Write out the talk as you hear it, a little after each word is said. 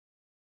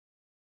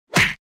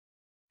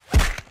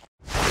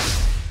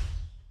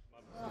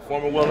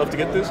performing well enough to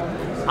get this?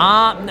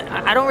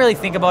 I don't really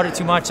think about it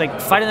too much.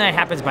 Like, fight of the night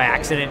happens by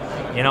accident.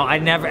 You know, I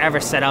never ever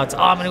set out to,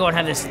 I'm going to go and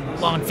have this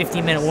long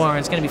 15-minute war and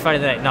it's going to be fight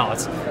of the night. No,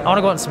 I want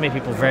to go out and submit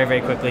people very,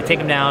 very quickly, take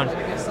them down,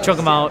 choke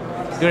them out,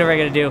 do whatever I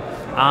got to do.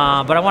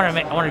 But I want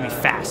to be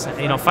fast.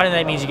 You know, fight of the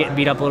night means you're getting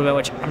beat up a little bit,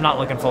 which I'm not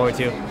looking forward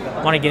to.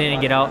 I want to get in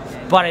and get out.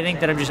 But I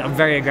think that I'm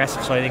very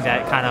aggressive, so I think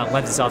that kind of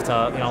lends itself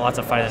to, you know, lots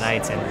of fight of the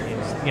nights and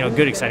you know,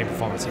 good, exciting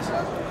performances.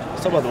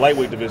 Let's talk about the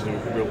lightweight division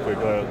real quick.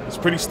 It's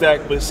pretty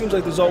stacked, but it seems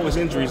like there's always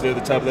injuries there at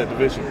the top of that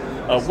division.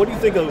 What do you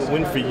think a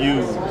win for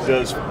you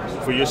does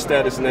for your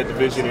status in that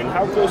division, and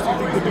how close do you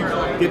think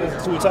you'll be getting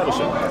to a title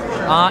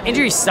shot?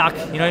 Injuries suck.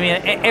 You know what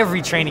I mean?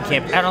 Every training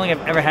camp. I don't think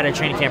I've ever had a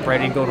training camp where I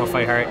didn't go to a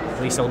fight hurt,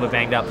 at least a little bit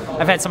banged up.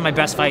 I've had some of my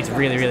best fights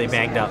really, really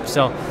banged up.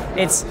 So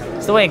it's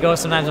the way it goes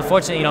sometimes.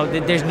 Unfortunately, you know,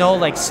 there's no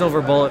like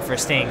silver bullet for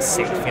staying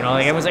safe. You know,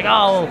 like everyone's like,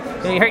 oh,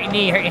 you hurt your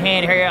knee, hurt your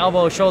hand, hurt your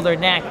elbow, shoulder,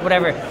 neck,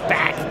 whatever,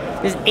 back.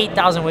 There's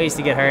 8,000 ways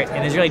to get hurt,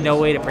 and there's really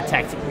no way to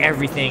protect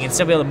everything and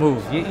still be able to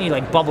move. You need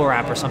like bubble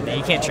wrap or something.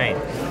 You can't train.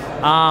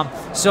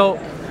 So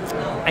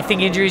I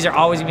think injuries are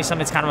always gonna be something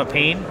that's kind of a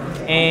pain,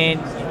 and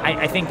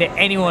I think that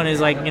anyone is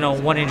like, you know,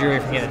 one injury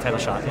from getting a title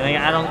shot. You know,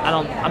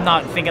 I'm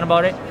not thinking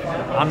about it.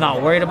 I'm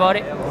not worried about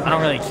it. I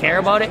don't really care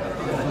about it.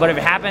 But if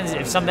it happens,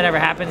 if something ever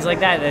happens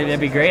like that, that'd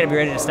be great. I'd be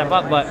ready to step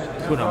up. But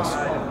who knows?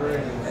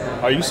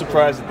 Are you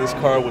surprised that this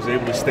card was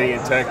able to stay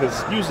intact?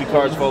 Because usually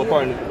cards fall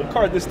apart. And a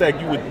card this stack,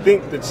 you would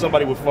think that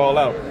somebody would fall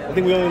out. I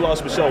think we only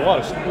lost Michelle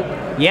Watterson.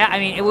 Yeah, I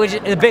mean, it was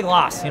a big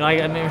loss. You know,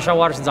 I mean, Michelle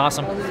Watterson's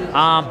awesome.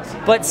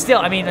 But still,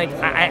 I mean, like,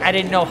 I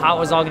didn't know how it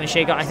was all going to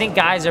shake out. I think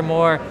guys are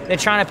they're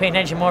trying to pay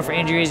attention more for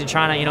injuries and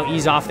trying to, you know,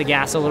 ease off the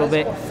gas a little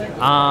bit.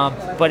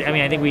 But, I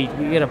mean, I think we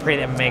got to pray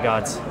the MMA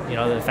gods, you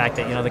know, the fact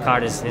that, you know, the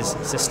card is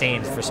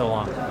sustained for so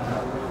long.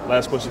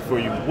 Last question for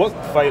you. What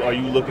fight are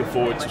you looking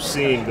forward to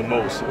seeing the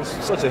most? It's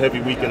such a heavy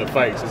weekend of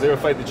fights. Is there a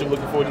fight that you're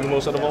looking forward to the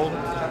most out of all of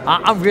them?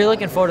 I'm really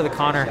looking forward to the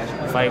Conor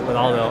fight with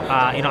Aldo.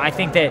 You know, I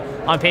think that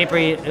on paper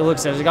it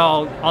looks like,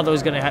 oh,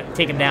 Aldo's going to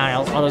take him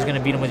down. Aldo's going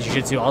to beat him with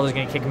jiu-jitsu. Aldo's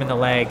going to kick him in the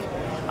leg.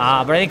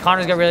 But I think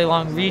Conor's got really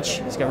long reach.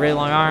 He's got really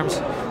long arms.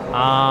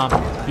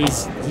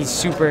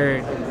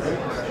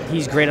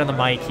 He's great on the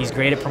mic. He's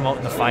great at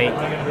promoting the fight.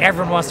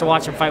 Everyone wants to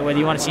watch him fight, whether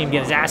you want to see him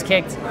get his ass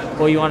kicked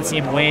or you want to see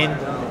him win.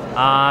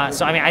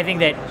 So I mean, I think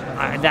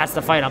that that's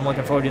the fight I'm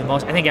looking forward to the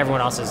most. I think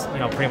everyone else is, you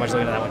know, pretty much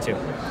looking at that one too.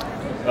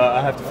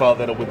 I have to follow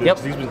that up with this. Yep.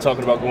 He's been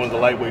talking about going to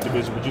the lightweight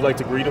division. Would you like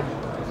to greet him?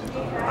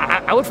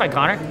 I would fight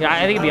Conor. Yeah, I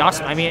think it'd be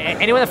awesome. I mean,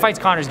 anyone that fights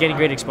Conor is getting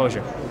great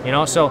exposure. You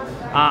know, so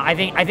I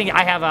think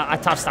I have a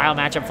tough style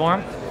matchup for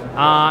him.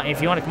 If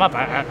you want to come up,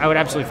 I would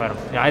absolutely fight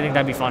him. Yeah, I think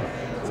that'd be fun.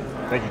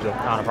 Thank you, Joe.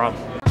 Not a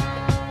problem.